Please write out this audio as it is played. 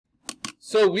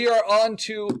So we are on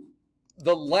to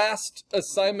the last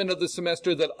assignment of the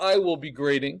semester that I will be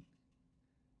grading,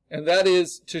 and that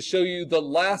is to show you the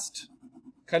last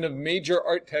kind of major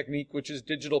art technique, which is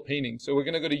digital painting. So we're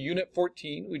going to go to Unit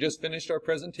 14. We just finished our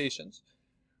presentations.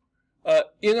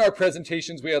 In our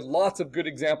presentations, we had lots of good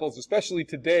examples, especially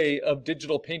today, of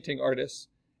digital painting artists.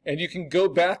 And you can go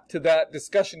back to that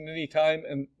discussion anytime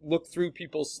and look through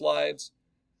people's slides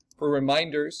for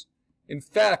reminders. In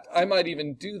fact, I might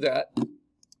even do that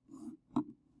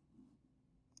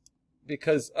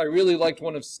because I really liked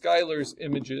one of Skylar's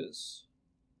images.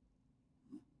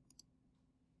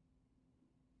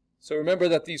 So remember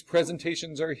that these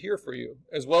presentations are here for you,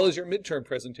 as well as your midterm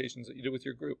presentations that you do with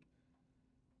your group.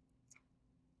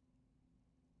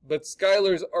 But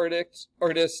Skylar's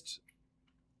artist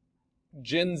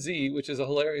Gen Z, which is a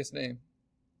hilarious name.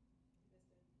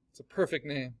 It's a perfect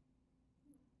name.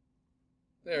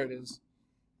 There it is.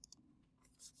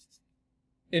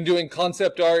 In doing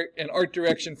concept art and art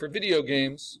direction for video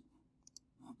games,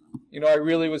 I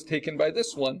really was taken by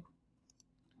this one,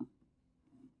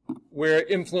 where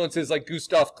influences like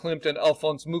Gustav Klimt and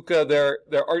Alphonse Mucha, their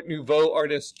Art Nouveau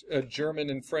artists, German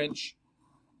and French,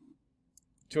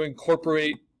 to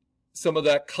incorporate some of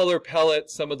that color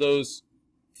palette, some of those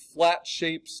flat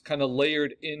shapes kind of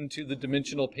layered into the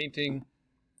dimensional painting,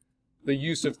 the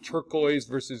use of turquoise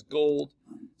versus gold.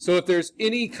 So if there's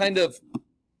any kind of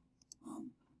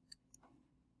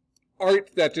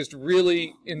art that just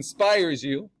really inspires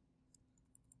you,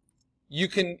 you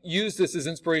can use this as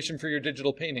inspiration for your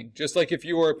digital painting. Just like if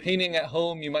you were painting at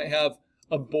home, you might have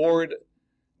a board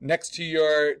next to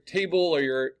your table or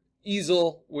your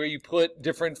easel where you put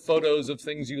different photos of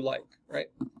things you like, right?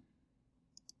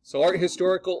 So art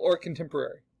historical or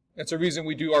contemporary. That's a reason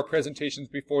we do our presentations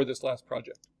before this last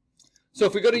project. So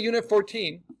if we go to Unit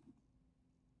 14,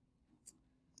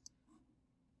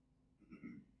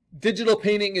 digital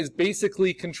painting is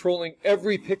basically controlling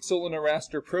every pixel in a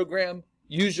raster program,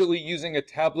 usually using a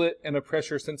tablet and a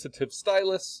pressure-sensitive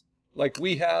stylus like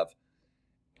we have,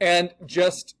 and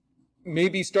just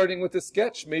maybe starting with a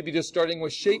sketch, maybe just starting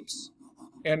with shapes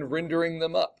and rendering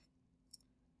them up.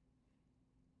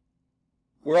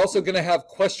 We're also going to have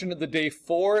Question of the Day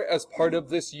 4 as part of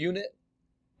this unit,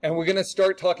 and we're going to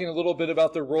start talking a little bit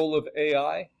about the role of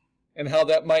AI and how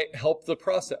that might help the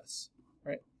process,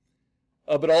 right?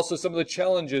 But also some of the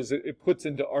challenges it puts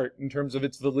into art in terms of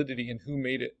its validity and who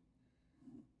made it.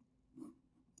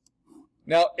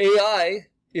 Now, AI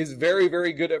is very,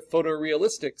 very good at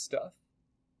photorealistic stuff.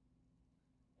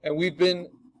 And we've been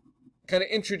kind of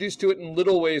introduced to it in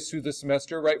little ways through the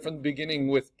semester, right from the beginning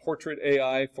with Portrait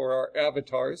AI for our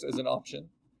avatars as an option.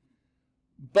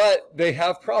 But they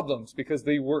have problems because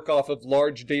they work off of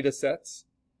large data sets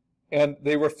and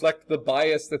they reflect the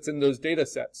bias that's in those data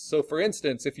sets. So for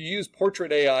instance, if you use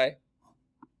Portrait AI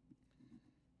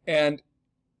and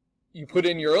you put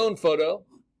in your own photo,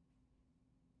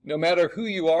 no matter who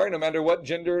you are, no matter what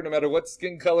gender, no matter what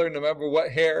skin color, no matter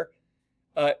what hair,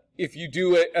 if you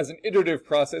do it as an iterative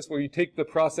process where you take the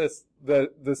process,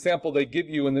 the sample they give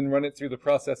you and then run it through the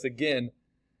process again,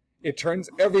 it turns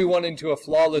everyone into a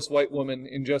flawless white woman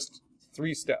in just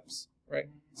 3 steps, right?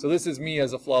 So this is me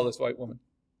as a flawless white woman.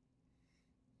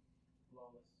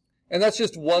 And that's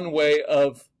just one way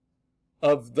of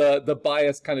the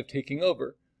bias kind of taking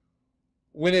over.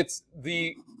 When it's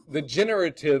the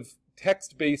generative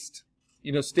text-based,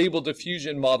 stable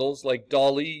diffusion models like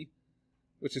DALL-E,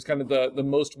 which is kind of the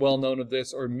most well-known of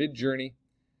this, or Midjourney,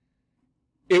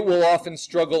 it will often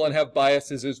struggle and have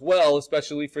biases as well,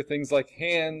 especially for things like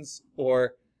hands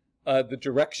or the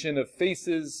direction of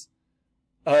faces,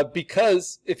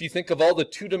 because if you think of all the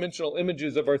two-dimensional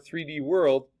images of our 3D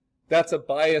world, that's a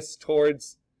bias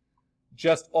towards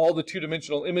just all the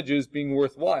two-dimensional images being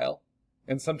worthwhile.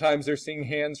 And sometimes they're seeing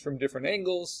hands from different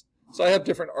angles. So I have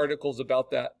different articles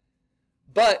about that.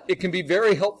 But it can be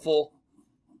very helpful,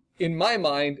 in my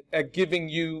mind, at giving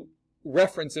you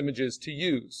reference images to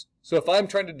use. So if I'm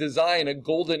trying to design a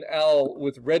golden owl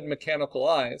with red mechanical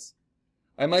eyes,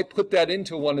 I might put that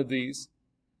into one of these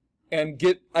and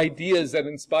get ideas that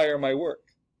inspire my work.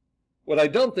 What I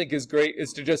don't think is great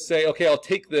is to just say, okay, I'll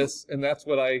take this and that's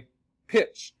what I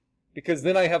pitch, because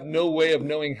then I have no way of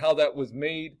knowing how that was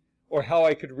made or how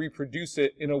I could reproduce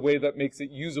it in a way that makes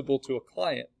it usable to a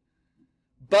client.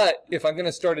 But if I'm going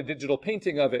to start a digital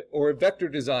painting of it, or a vector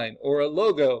design, or a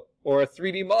logo, or a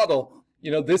 3D model,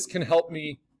 this can help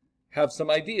me have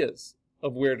some ideas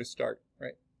of where to start,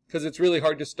 right? Because it's really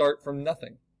hard to start from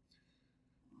nothing.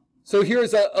 So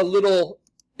here's a little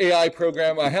AI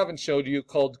program I haven't showed you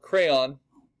called Crayon,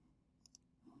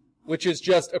 which is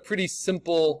just a pretty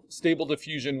simple stable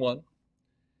diffusion one.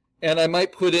 And I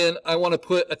might put in, I want to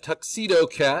put a tuxedo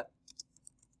cat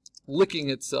licking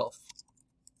itself,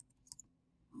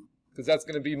 because that's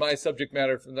going to be my subject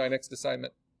matter for my next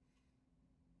assignment.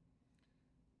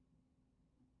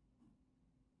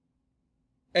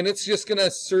 And it's just going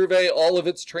to survey all of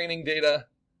its training data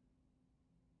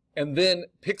and then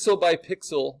pixel by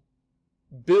pixel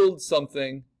build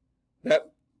something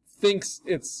that thinks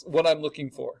it's what I'm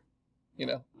looking for, you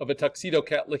know, of a tuxedo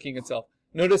cat licking itself.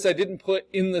 Notice I didn't put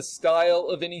in the style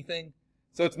of anything,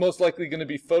 so it's most likely going to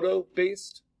be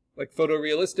photo-based, like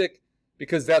photorealistic,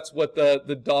 because that's what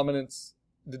the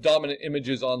dominant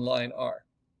images online are.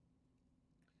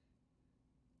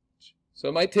 So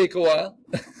it might take a while.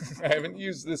 I haven't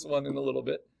used this one in a little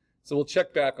bit, so we'll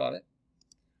check back on it.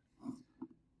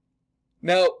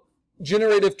 Now,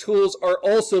 generative tools are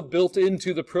also built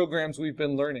into the programs we've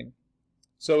been learning.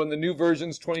 So in the new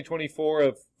versions, 2024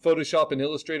 of Photoshop and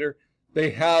Illustrator,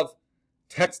 they have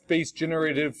text-based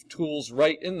generative tools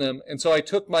right in them. And so I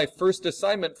took my first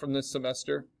assignment from this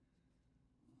semester,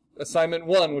 assignment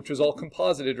 1, which was all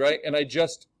composited, right? And I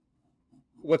just,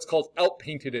 what's called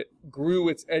outpainted it, grew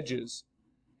its edges.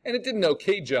 And it did an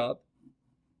okay job.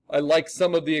 I like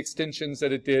some of the extensions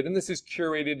that it did, and this is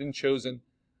curated and chosen.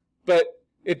 But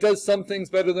it does some things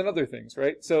better than other things,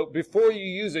 right? So before you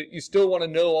use it, you still want to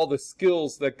know all the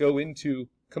skills that go into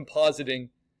compositing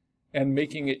and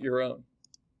making it your own.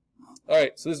 All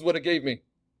right, so this is what it gave me.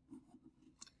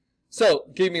 So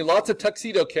it gave me lots of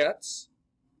tuxedo cats,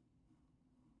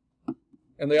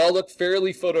 and they all look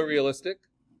fairly photorealistic,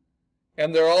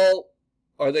 and they're all,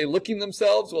 are they licking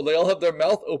themselves? Well, they all have their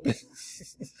mouth open,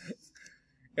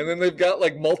 and then they've got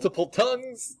like multiple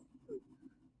tongues.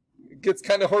 It gets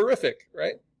kind of horrific,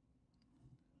 right?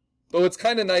 But what's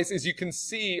kind of nice is you can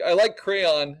see, I like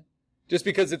crayon just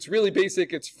because it's really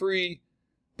basic, it's free,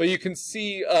 but you can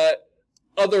see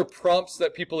other prompts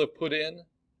that people have put in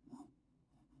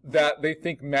that they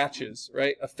think matches,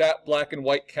 right? A fat black and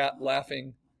white cat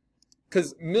laughing.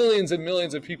 Because millions and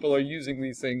millions of people are using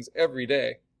these things every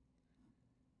day.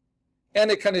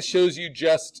 And it kind of shows you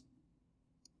just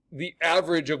the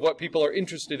average of what people are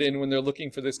interested in when they're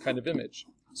looking for this kind of image.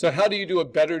 So how do you do a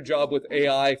better job with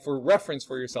AI for reference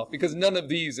for yourself? Because none of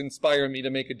these inspire me to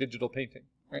make a digital painting,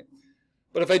 right?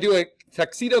 But if I do a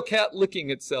tuxedo cat licking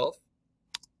itself,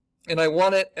 and I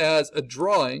want it as a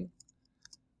drawing,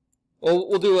 well,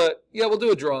 we'll do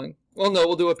a drawing. Well, no,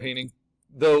 we'll do a painting,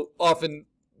 though often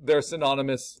they're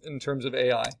synonymous in terms of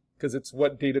AI because it's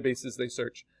what databases they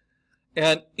search.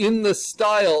 And in the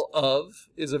style of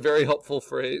is a very helpful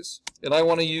phrase, and I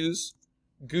want to use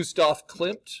Gustav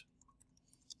Klimt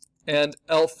and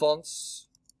Alphonse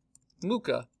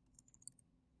Mucha.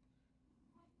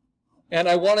 And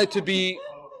I want it to be,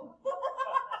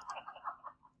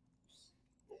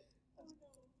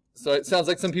 so it sounds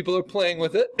like some people are playing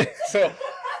with it.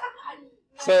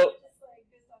 so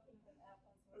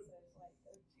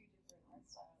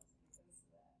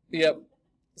yep.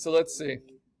 So let's see.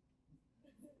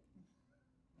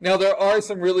 Now there are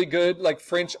some really good, like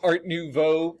French Art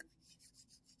Nouveau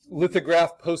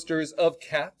lithograph posters of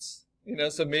cats, you know,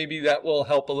 so maybe that will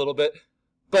help a little bit.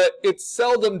 But it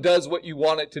seldom does what you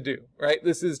want it to do, right?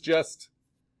 This is just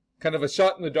kind of a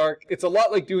shot in the dark. It's a lot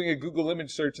like doing a Google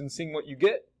image search and seeing what you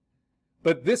get.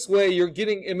 But this way you're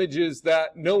getting images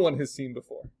that no one has seen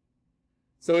before.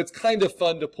 So it's kind of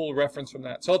fun to pull reference from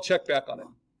that. So I'll check back on it.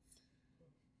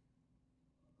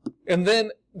 And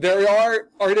then there are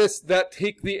artists that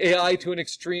take the AI to an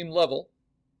extreme level.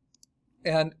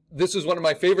 And this is one of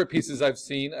my favorite pieces I've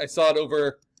seen. I saw it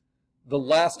over the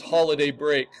last holiday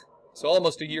break, so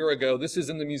almost a year ago. This is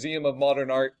in the Museum of Modern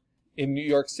Art in New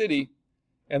York City.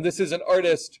 And this is an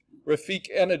artist, Rafik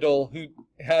Anadol, who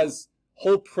has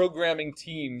whole programming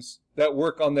teams that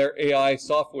work on their AI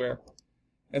software.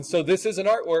 And so this is an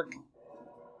artwork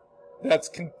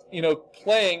that's, you know,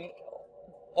 playing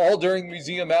all during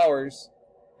museum hours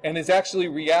and is actually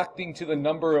reacting to the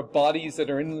number of bodies that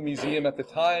are in the museum at the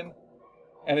time.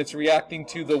 And it's reacting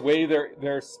to the way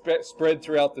they're spread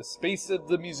throughout the space of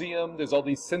the museum. There's all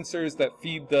these sensors that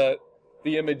feed the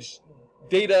image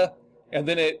data, and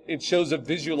then it shows a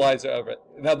visualizer of it.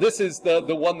 Now this is the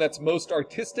one that's most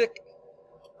artistic,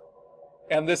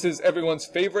 and this is everyone's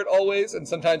favorite always, and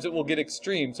sometimes it will get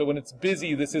extreme. So when it's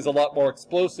busy, this is a lot more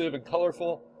explosive and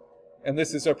colorful, and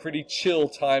this is a pretty chill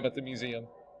time at the museum.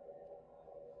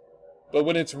 But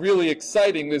when it's really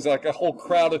exciting, there's like a whole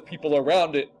crowd of people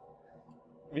around it,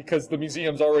 because the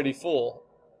museum's already full.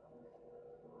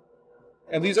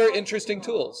 And these are interesting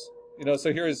tools. You know,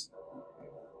 so here's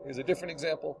a different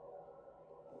example.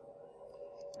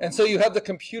 And so you have the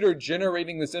computer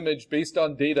generating this image based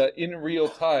on data in real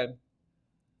time.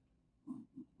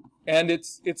 And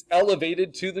it's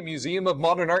elevated to the Museum of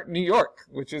Modern Art in New York,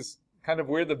 which is kind of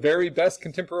where the very best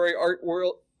contemporary art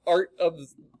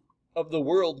of the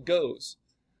world goes.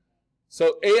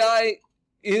 So AI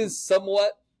is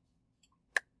somewhat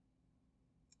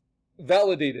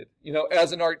validated,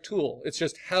 as an art tool. It's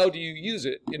just how do you use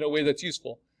it in a way that's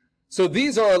useful. So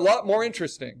these are a lot more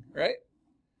interesting, right?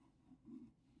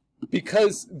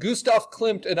 Because Gustav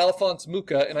Klimt and Alphonse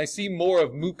Mucha, and I see more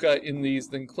of Mucha in these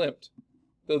than Klimt,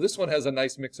 though this one has a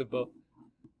nice mix of both.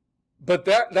 But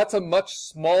that's a much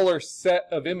smaller set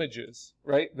of images,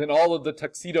 right, than all of the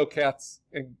tuxedo cats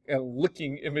and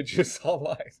licking images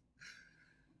online.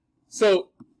 So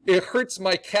it hurts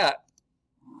my cat.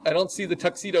 I don't see the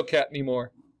tuxedo cat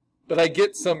anymore. But I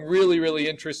get some really, really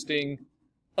interesting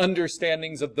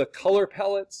understandings of the color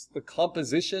palettes, the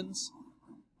compositions.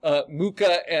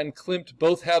 Mucha and Klimt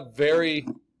both have very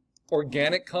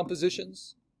organic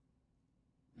compositions,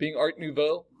 being Art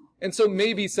Nouveau. And so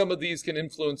maybe some of these can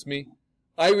influence me.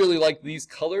 I really like these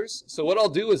colors. So what I'll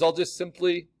do is I'll just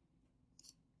simply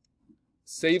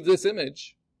save this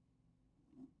image.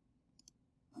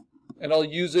 And I'll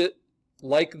use it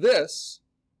like this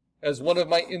as one of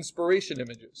my inspiration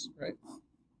images, right?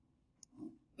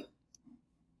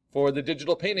 For the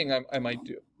digital painting I might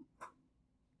do.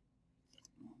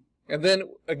 And then,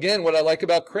 again, what I like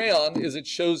about Crayon is it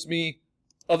shows me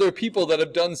other people that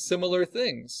have done similar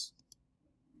things.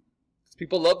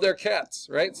 People love their cats,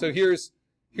 right? So here's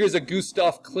a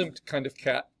Gustav Klimt kind of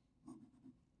cat.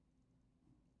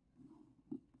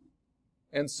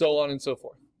 And so on and so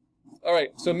forth. All right,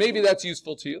 so maybe that's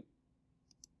useful to you.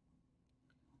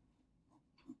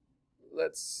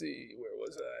 Let's see, where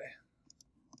was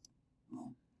I?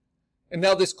 And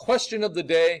now this question of the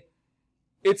day,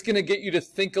 it's going to get you to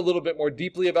think a little bit more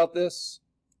deeply about this.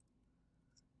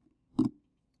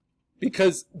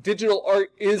 Because digital art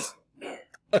is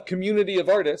a community of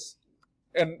artists,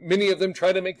 and many of them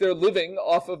try to make their living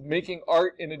off of making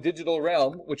art in a digital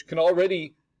realm, which can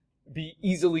already be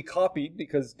easily copied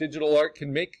because digital art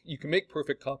you can make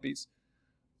perfect copies.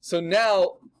 So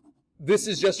now this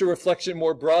is just a reflection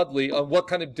more broadly on what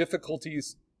kind of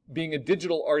difficulties being a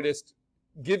digital artist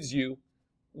gives you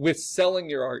with selling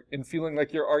your art and feeling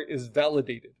like your art is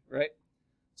validated, right?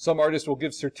 Some artists will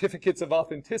give certificates of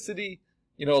authenticity.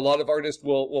 A lot of artists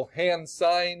will hand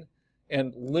sign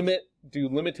and do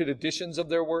limited editions of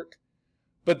their work.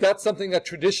 But that's something that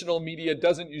traditional media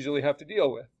doesn't usually have to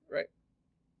deal with, right?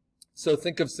 So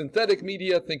think of synthetic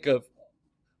media, think of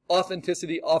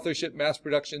authenticity, authorship, mass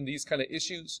production, these kind of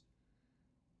issues.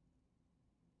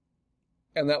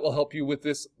 And that will help you with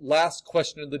this last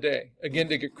question of the day. Again,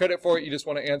 to get credit for it, you just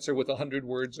want to answer with 100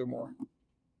 words or more.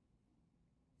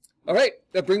 All right,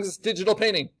 that brings us to digital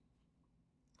painting.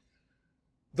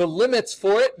 The limits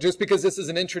for it, just because this is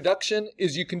an introduction,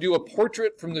 is you can do a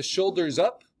portrait from the shoulders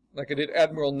up, like I did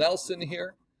Admiral Nelson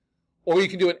here, or you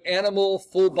can do an animal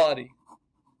full body.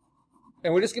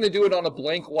 And we're just going to do it on a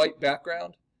blank white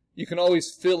background. You can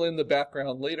always fill in the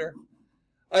background later.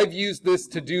 I've used this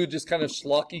to do just kind of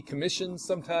schlocky commissions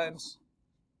sometimes.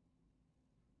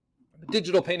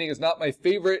 Digital painting is not my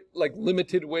favorite,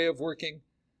 limited way of working,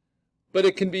 but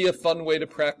it can be a fun way to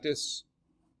practice.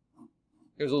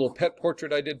 Here's a little pet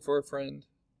portrait I did for a friend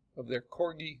of their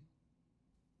corgi.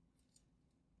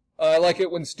 I like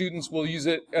it when students will use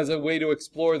it as a way to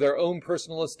explore their own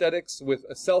personal aesthetics with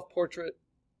a self-portrait,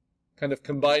 kind of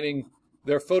combining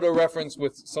their photo reference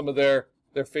with some of their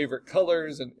favorite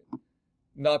colors and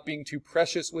not being too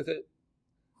precious with it.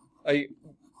 I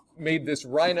made this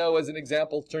rhino as an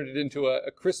example, turned it into a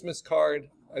Christmas card.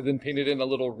 I then painted in a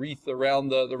little wreath around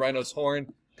the rhino's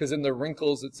horn, because in the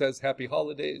wrinkles it says Happy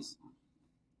Holidays.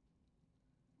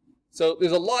 So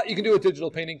there's a lot you can do with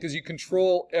digital painting because you can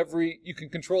control every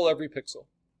pixel.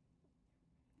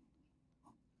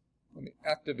 Let me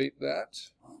activate that.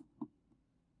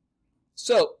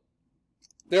 So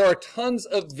there are tons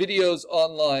of videos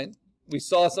online. We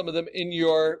saw some of them in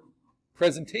your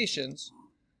presentations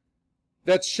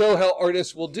that show how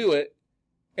artists will do it,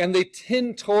 and they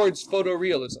tend towards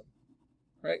photorealism,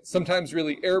 right? Sometimes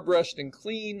really airbrushed and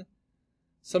clean,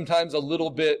 sometimes a little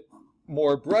bit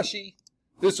more brushy.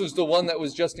 This was the one that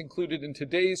was just included in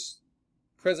today's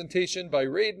presentation by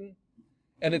Raiden,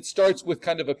 and it starts with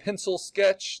kind of a pencil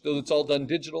sketch, though it's all done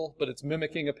digital, but it's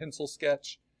mimicking a pencil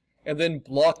sketch, and then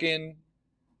block in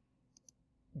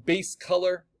base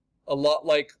color, a lot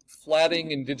like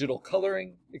flatting and digital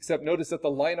coloring, except notice that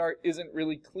the line art isn't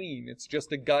really clean, it's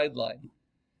just a guideline.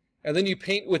 And then you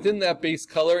paint within that base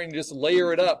color and just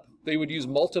layer it up. They would use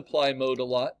multiply mode a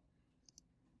lot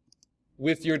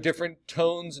with your different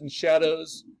tones and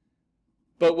shadows.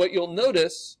 But what you'll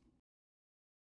notice